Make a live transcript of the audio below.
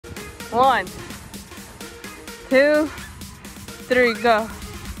1, 2, 3, go.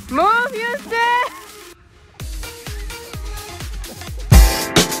 Move, Houston!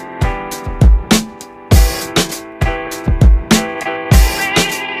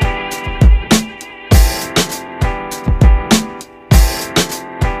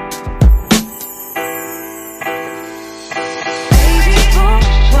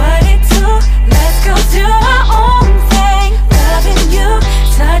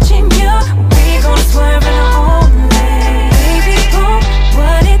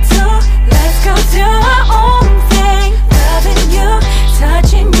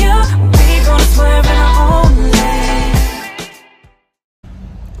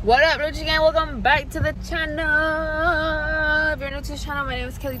 What up, Luchi gang? Welcome back to the channel. If you're new to the channel, my name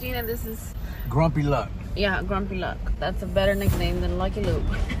is Kelly Jean and this is Grumpy Luck. Yeah, Grumpy Luck. That's a better nickname than Lucky Luke.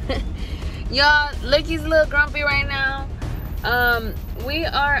 Y'all, Lucky's a little grumpy right now. We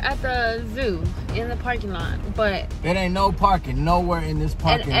are at the zoo in the parking lot, but it ain't no parking nowhere in this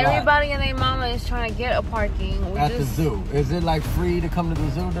parking lot. And everybody and their mama is trying to get a parking. At the zoo. Is it like free to come to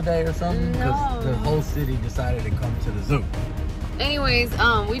the zoo today or something? No. Because the whole city decided to come to the zoo. Anyways,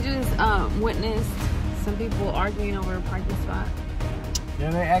 we just witnessed some people arguing over a parking spot. Yeah,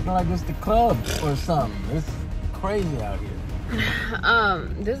 they acting like it's the club or something. It's crazy out here.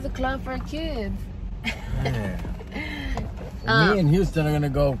 This is the club for kids. Yeah. Me and Houston are gonna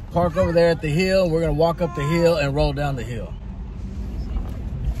go park over there at the hill. We're gonna walk up the hill and roll down the hill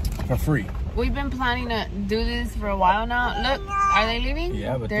for free. We've been planning to do this for a while now. Look, are they leaving?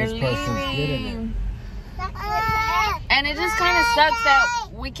 Yeah, but they're this person's getting it. And it just kind of sucks that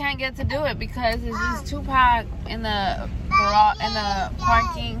we can't get to do it because it's just too packed in the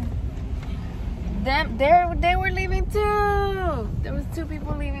parking. They were leaving too. There was 2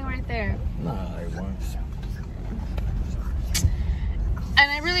 people leaving right there. No, they weren't. And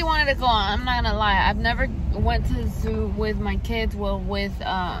I really wanted to go on. I'm not gonna lie. I've never went to the zoo with my kids. Well, with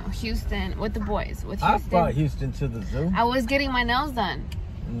Houston, with the boys. With Houston. I brought Houston to the zoo. I was getting my nails done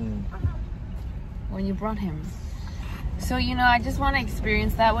when you brought him. So, you know, I just want to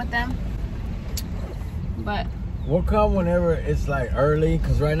experience that with them. But we'll come whenever it's like early,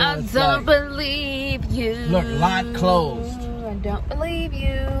 because right now it's like... I don't believe you. Look, lot closed. I don't believe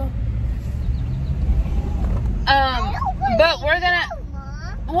you. But we're gonna...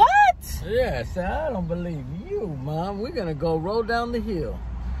 What? Yes, I don't believe you, Mom. We're gonna go roll down the hill.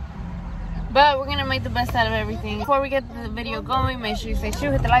 But we're gonna make the best out of everything. Before we get the video going, make sure you stay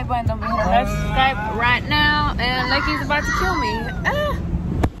tuned, hit the like button, don't forget to subscribe right now. And Lucky's about to kill me. Ah.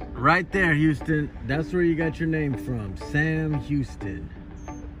 Right there, Houston. That's where you got your name from, Sam Houston.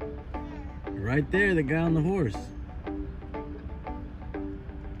 Right there, the guy on the horse.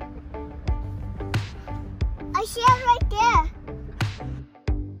 I see it right there.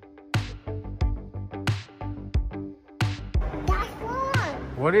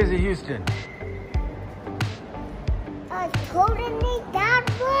 What is it, Houston? Totally that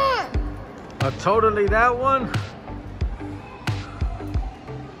one. Totally that one?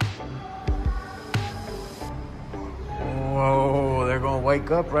 Whoa, they're gonna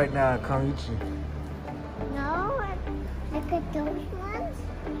wake up right now and come eat you. No, look at those ones.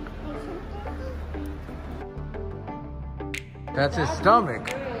 That's his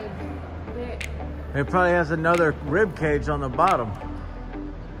stomach. It probably has another rib cage on the bottom.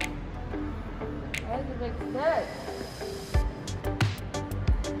 That's a big set.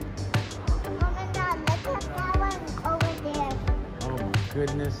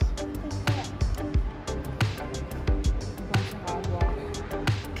 Goodness.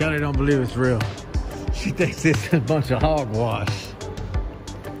 Kelly don't believe it's real. She thinks it's a bunch of hogwash.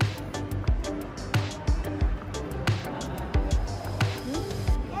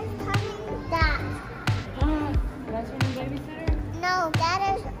 That's your new babysitter? No, that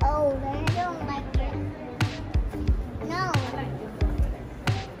is old. I don't like it. No. I like this one better.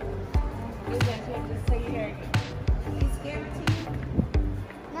 Is that you have to say here? He's scared to you?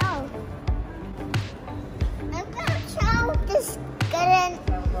 No. I'm gonna show this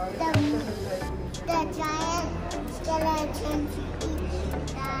skeleton, the giant skeleton to eat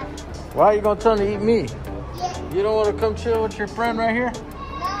that. Why are you gonna tell him to eat me? Yeah. You don't want to come chill with your friend right here?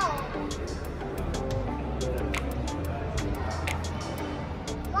 No.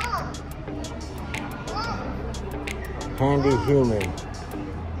 Mom. Handy human.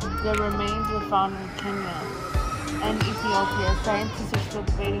 The remains were found in Kenya and Ethiopia. Scientists are still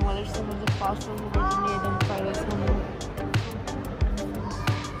debating whether some of the fossils originally identified as human.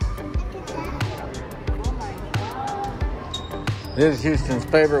 This is Houston's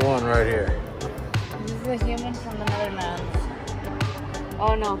favorite one right here. This is a human from the Netherlands.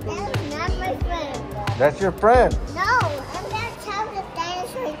 Oh no. That's not my friend. That's your friend. No, I'm gonna tell the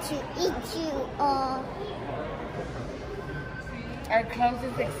dinosaur to eat you. Our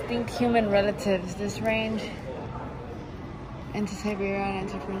closest extinct human relatives. This range into Siberia and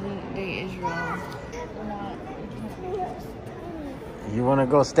into present-day Israel. You want to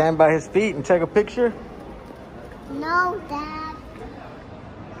go stand by his feet and take a picture? No, Dad.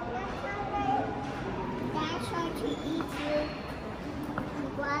 Dinosaur to eat you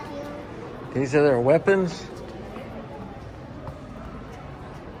and grab you. These are their weapons.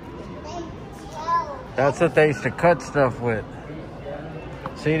 That's what they used to cut stuff with.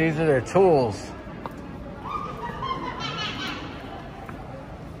 See, these are their tools.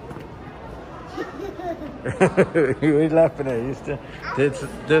 You ain't laughing at you still.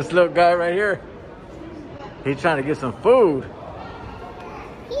 This little guy right here. He's trying to get some food.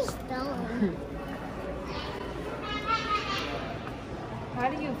 He's stoned. How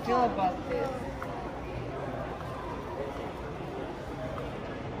do you feel about this?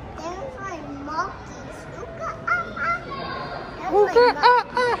 Those are monkeys.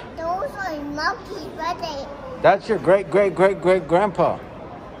 Those are monkeys, but they. That's your great-great-great-great-grandpa.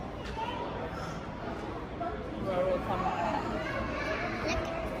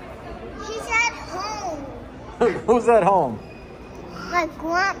 He's at home. Who's at home? My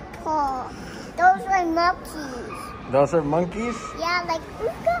grandpa. Those are monkeys. Those are monkeys? Yeah, like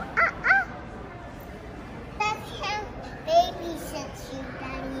Let him babysit you,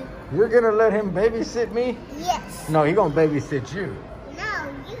 Daddy. You're gonna let him babysit me? Yes. No, he's gonna babysit you. No,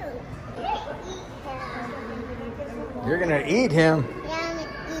 you. You're gonna eat him? Yeah, I'm gonna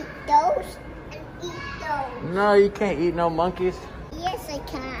eat those and eat those. No, you can't eat no monkeys. Yes, I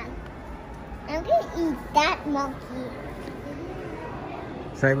can. I'm gonna eat that monkey.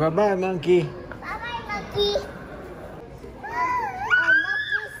 Say bye-bye, monkey. Bye-bye, monkey.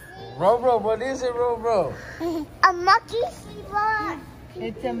 Ro-Ro, what is it, Ro-Ro? A monkey seabird.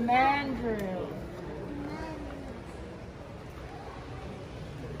 It's a mandrill.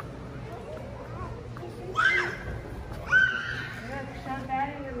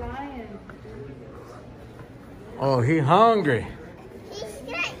 Oh, he hungry. He's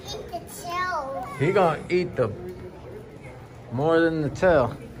gonna eat the tail. He gonna eat the more than the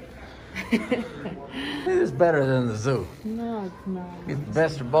tail. It is better than the zoo. No, it's not. Get the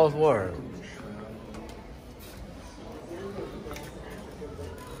best of both worlds.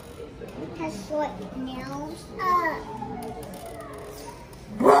 It has short nails.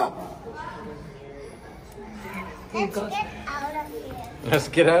 Let's get out of here. Let's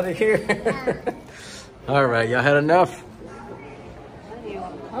get out of here. All right, y'all had enough?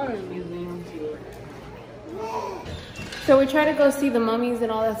 So we tried to go see the mummies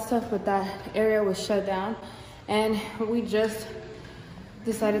and all that stuff, but that area was shut down. And we just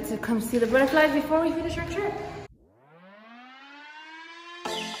decided to come see the butterflies before we finish our trip.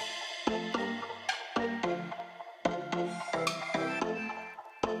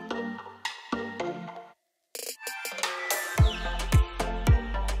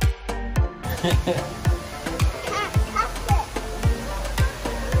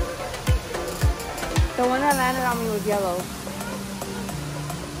 The one that landed on me was yellow.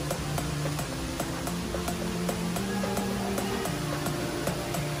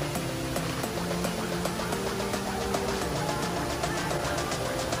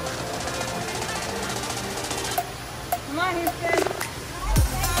 Come on, Houston.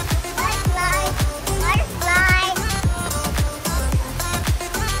 Butterfly. Butterfly.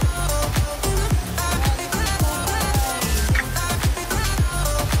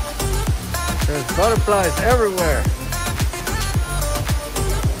 There's butterflies everywhere.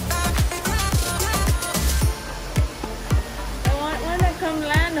 I want one to come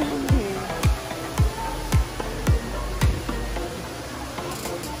land on me.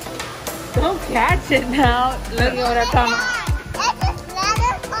 Don't catch it now. Look at what I'm talking about. That just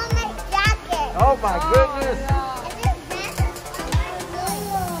landed on my jacket. Oh my goodness. It just landed on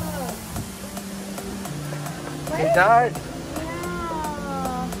my He died.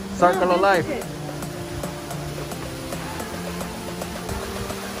 Circle of life.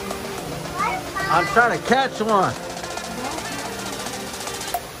 I'm trying to catch one.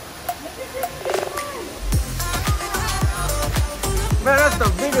 Man, that's the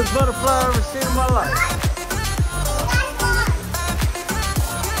biggest butterfly I've ever seen in my life.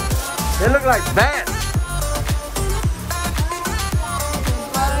 They look like bats.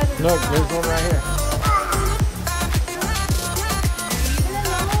 Look, there's one right here.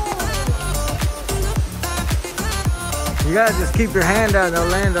 You gotta just keep your hand out and they'll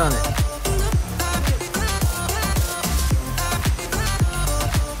land on it.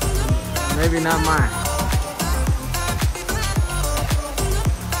 maybe not mine.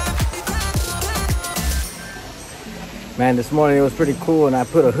 Man, this morning it was pretty cool and I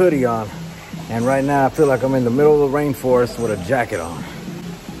put a hoodie on. And right now I feel like I'm in the middle of the rainforest with a jacket on.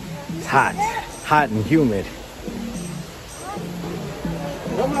 It's hot and humid.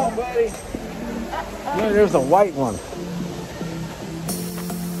 Come on, buddy. Yeah, there's a white one.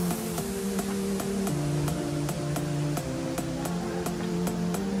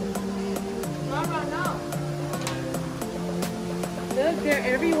 Look, they're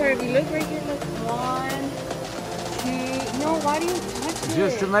everywhere. If you look right here, look. 1, 2. No, why do you touch it?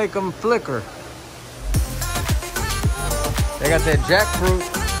 Just to make them flicker. They got that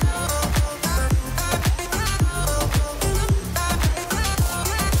jackfruit.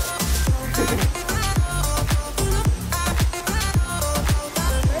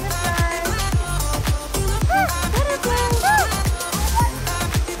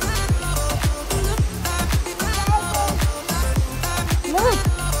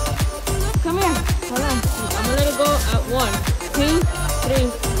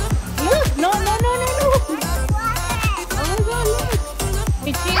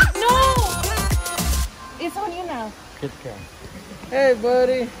 Hey,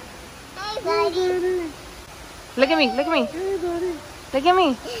 buddy. Hey, buddy. Look at me. Look at me. Hey, buddy. Look at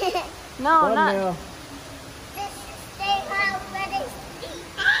me. No, not. Now.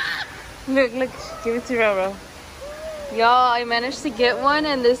 Look, look. Give it to Roro. Y'all, I managed to get one,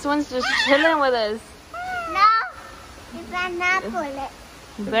 and this one's just chilling with us. No, you better not pull it.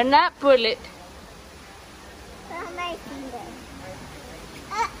 You better not pull it. I'm making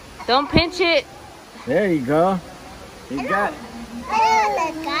this. Don't pinch it. There you go. You got it. Hello,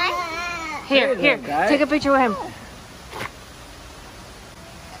 little guy. Here, Hey, here. little guy. Take a picture with him.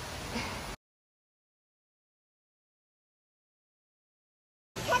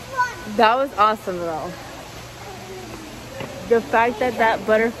 That was awesome, though. The fact that that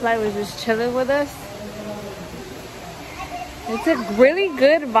butterfly was just chilling with us. It's a really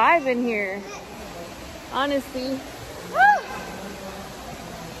good vibe in here. Honestly.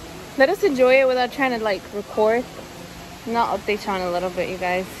 Let us enjoy it without trying to like record. And I'll update you on a little bit, you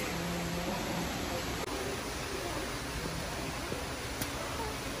guys.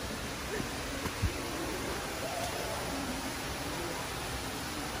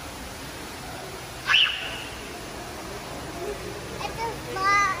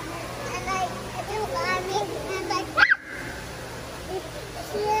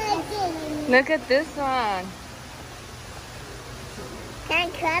 Look at this one. Can I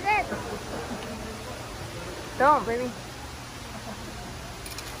cut it? Don't, baby.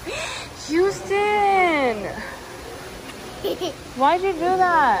 Houston! Why'd you do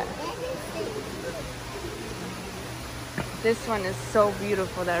that? This one is so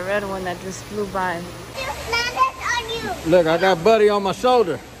beautiful. That red one that just flew by. Look, I got Buddy on my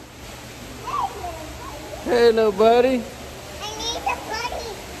shoulder. Hey, little buddy.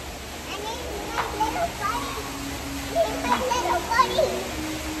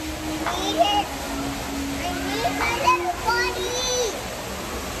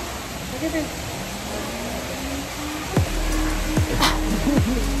 Look at this.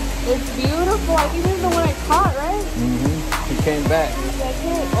 It's beautiful. I think this is the one I caught, right? He came back. That's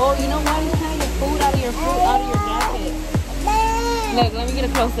it. Oh, you know what? He's trying to get food out of your jacket. Look, let me get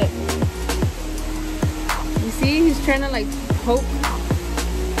a close up. You see, he's trying to like poke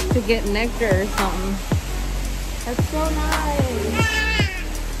to get nectar or something. That's so nice.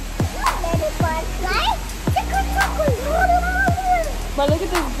 But look at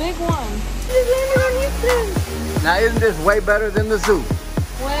this big one. Now, isn't this way better than the zoo?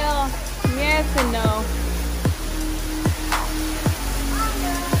 Well, yes and no.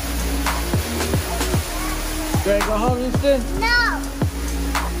 You ready to go home, Houston? No.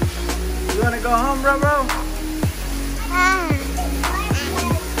 You want to go home, Roro?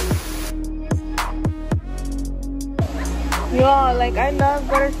 Y'all, like, I love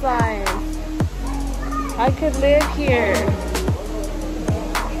butterflies. I could live here.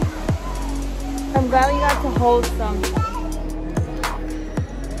 I'm glad we got to hold some.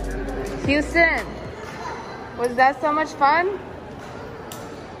 Houston, was that so much fun?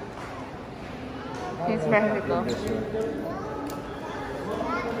 He's ready to go.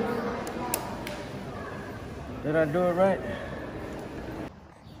 Did I do it right?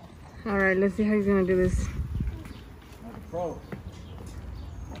 All right, let's see how he's gonna do this. Pro.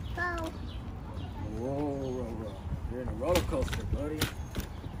 Whoa, you're in a roller coaster, buddy.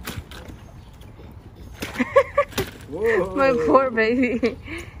 My poor baby.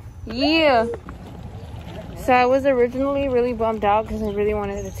 Yeah. So I was originally really bummed out because I really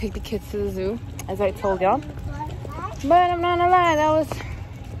wanted to take the kids to the zoo, as I told y'all. But I'm not gonna lie, that was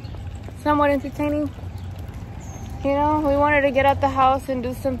somewhat entertaining. You know, we wanted to get out the house and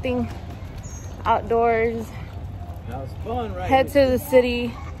do something outdoors. That was fun, right? Head to the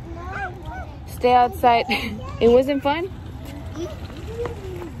city. Stay outside. It wasn't fun?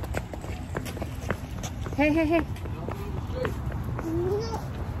 Hey, hey, hey.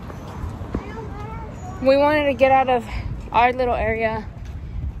 We wanted to get out of our little area.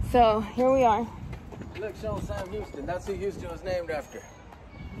 So here we are. Look, show Sam Houston. That's who Houston was named after.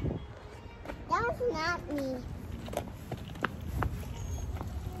 That's not me.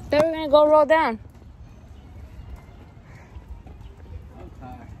 Then we're gonna go roll down. I'm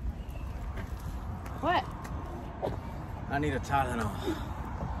tired. What? I need a Tylenol.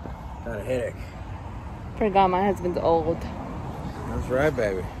 Got a headache. Forgot my husband's old. That's right,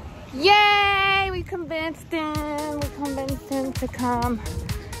 baby. Yay! We convinced him. We convinced him to come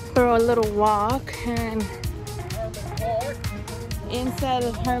for a little walk and inside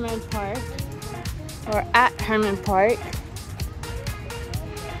of Herman Park, or at Herman Park.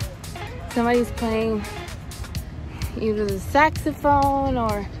 Somebody's playing either the saxophone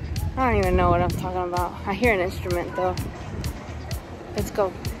or I don't even know what I'm talking about. I hear an instrument though. Let's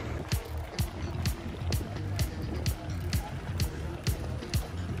go.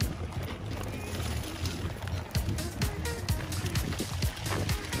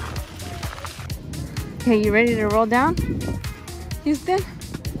 Okay, you ready to roll down, Houston?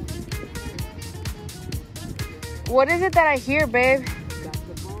 What is it that I hear, babe?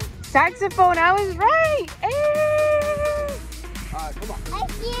 Saxophone, I was right. Hey. Alright, come on. I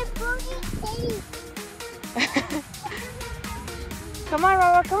hear booty too. Come on,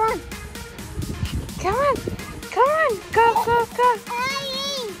 Roro, come on. Come on. Come on. Go, go, go.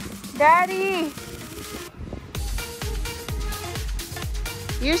 Daddy.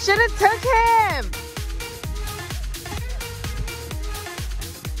 You should have took him.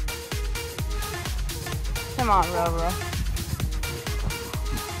 Come on, Roro.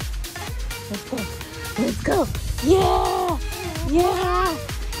 Let's go. Let's go. Yeah. Yeah.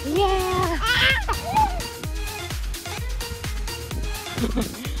 Yeah.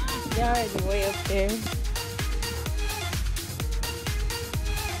 Y'all are way up there.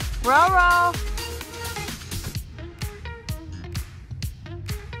 Roro.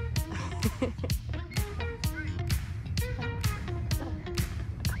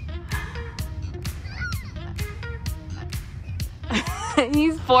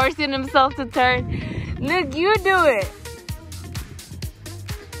 He's forcing himself to turn. Look, you do it.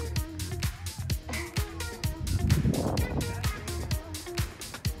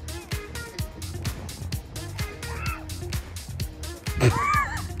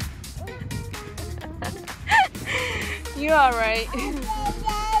 You all right?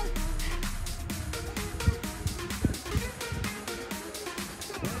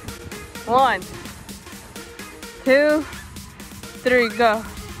 1, 2, 3, go.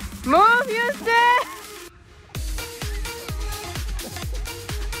 Move, Houston!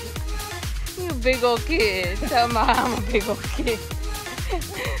 You big old kid. Tell me I'm a big old kid.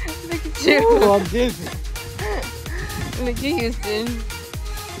 Look at you. Ooh, I'm dizzy. Look at Houston.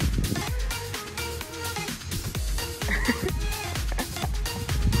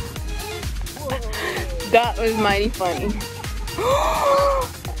 That was mighty funny.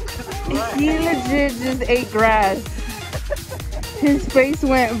 He legit just ate grass. His face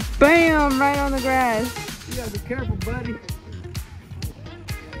went bam right on the grass. You gotta be careful, buddy.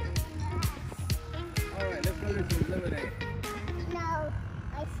 Alright, let's go get some lemonade. No,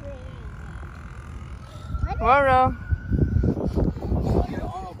 I swear. Roro. Get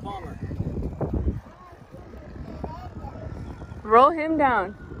Arnold Palmer. Roll him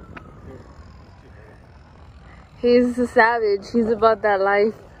down. He's a savage. He's about that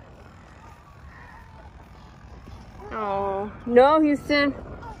life. Oh, no, Houston.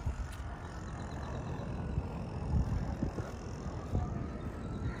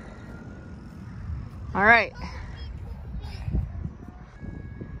 All right.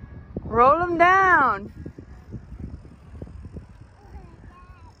 Roll him down.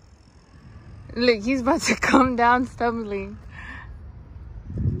 Look, he's about to come down stumbling.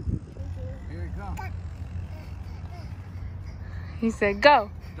 Here he comes. He said,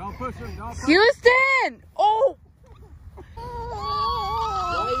 go. Don't push him, don't push him. Houston! Oh!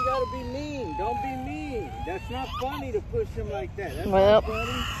 Why you gotta be mean? Don't be mean. That's not funny to push him like that. That's Well, not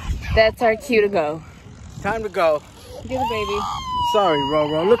funny. that's our cue to go. Time to go. Get the baby. Sorry,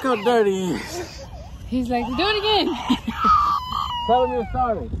 Roro. Look how dirty he is. He's like, do it again. Tell him you're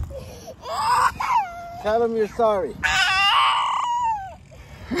sorry. Tell him you're sorry.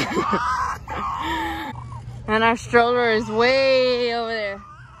 And our stroller is way over there.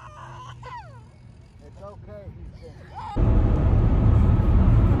 It's okay.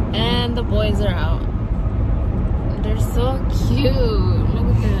 And the boys are out. They're so cute.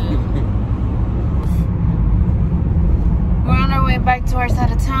 Look at them. We're on our way back to our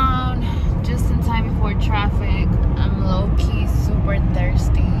side of town, just in time before traffic. I'm low-key super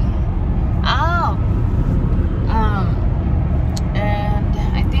thirsty. Oh! And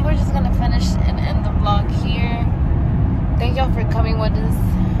I think we're just gonna finish and end the vlog here. Thank y'all for coming with us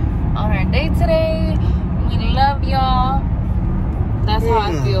on our day today. We love y'all. That's how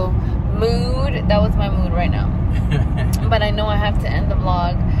I feel. Mood. That was my mood right now. But I know I have to end the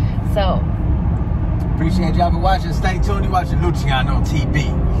vlog. So appreciate y'all for watching. Stay tuned. You're watching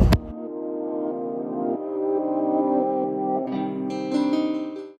LucianoTV.